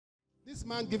This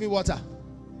man giving water.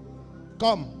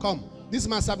 Come, come. This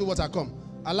man serving water. Come.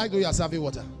 I like the way you are serving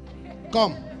water.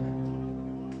 Come.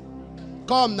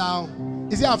 Come now.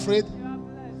 Is he afraid?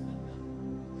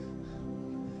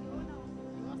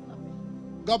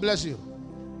 God bless you.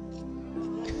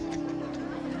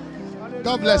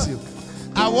 God bless you.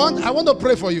 I want to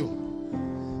pray for you.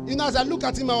 You know, as I look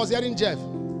at him, I was hearing Jeff.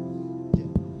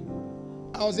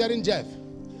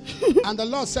 And the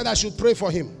Lord said I should pray for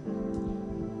him.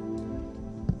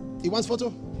 He wants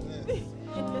photo?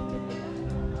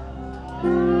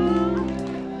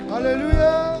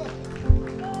 Hallelujah.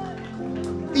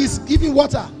 He's giving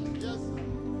water. Yes.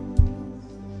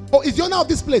 Oh, is the owner of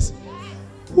this place?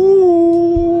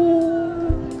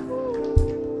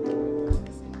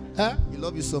 Huh? We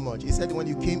love you so much. He said when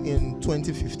you came in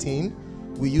 2015,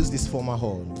 we used this former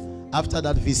hall. After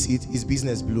that visit, his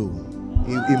business blew.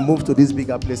 He moved to this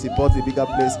bigger place. He bought a bigger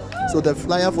place. So the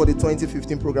flyer for the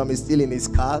 2015 program is still in his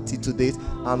car till to date,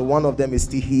 and one of them is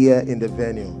still here in the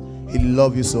venue. He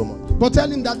loves you so much. But tell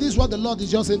him that this is what the Lord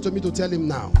is just saying to me to tell him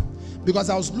now.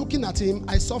 Because I was looking at him,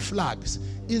 I saw flags.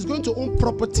 He's going to own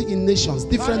property in nations,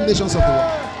 different nations of the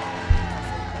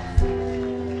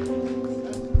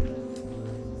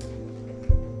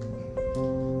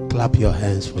world. Clap your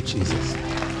hands for Jesus.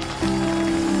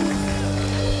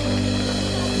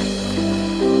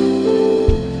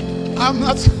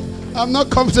 I'm not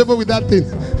comfortable with that thing.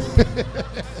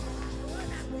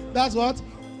 That's what?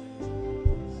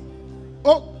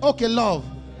 Oh, okay, love.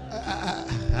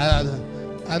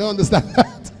 I don't understand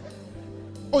that.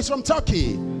 Oh, it's from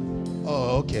Turkey.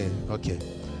 Oh, okay.